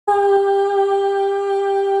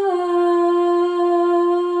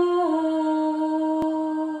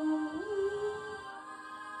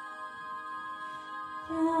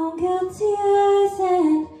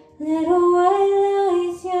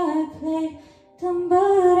victim, but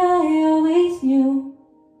I always knew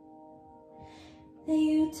that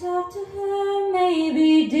you talked to her,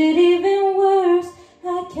 maybe did even worse.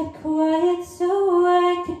 I kept quiet so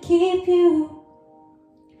I could keep you.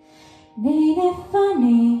 And ain't it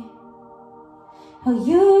funny how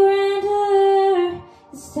you ran her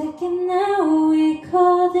the second that we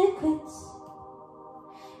called it quits?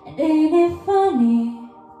 And ain't it funny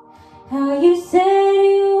how you said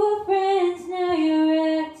you were friends, now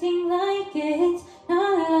you're acting like it's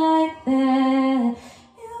not like that.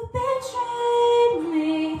 You betrayed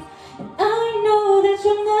me, and I know that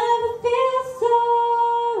you'll never feel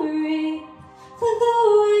sorry for the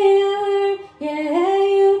way I hurt. Yeah,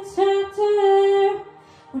 you talked to her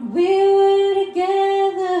when we were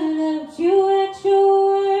together, loved you at your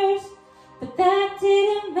worst, but that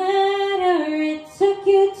didn't matter. It took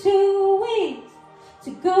you 2 weeks to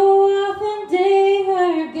go off and date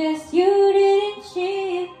her. Guess you didn't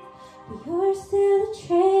cheat, but you're still a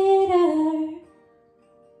traitor.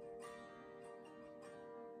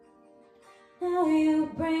 Now you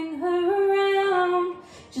bring her around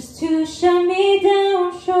just to shut me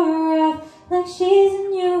down, show her off like she's a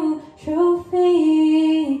new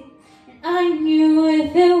trophy. And I knew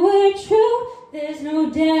if it were true, there's no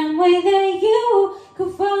damn way that you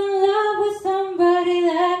could fall in love with somebody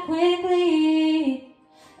that quickly.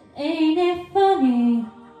 And ain't it funny,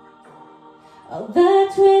 all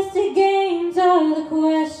the twisted games, all the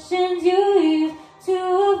questions you used to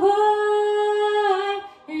avoid?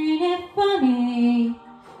 Ain't it funny,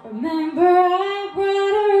 remember I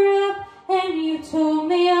brought her up and you told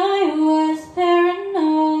me I was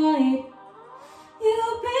paranoid. You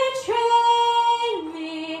betrayed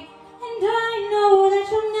me, and I know that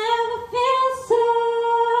you'll never feel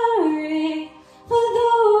sorry for the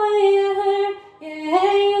way I hurt.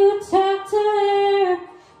 Yeah, you talked to her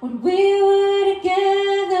when we were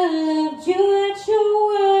together, loved you at your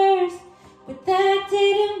worst, but that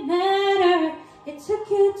didn't matter. It took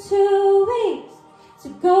you 2 weeks to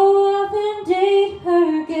go off and date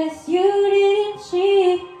her. Guess you didn't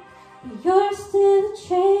cheat, but you're still a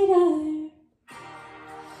traitor.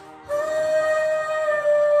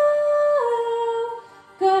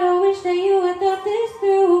 God, I wish that you had thought this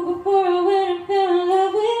through before I went and fell in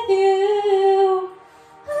love with you.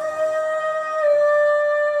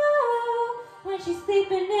 When she's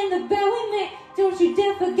sleeping in the bed with me, don't you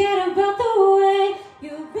dare forget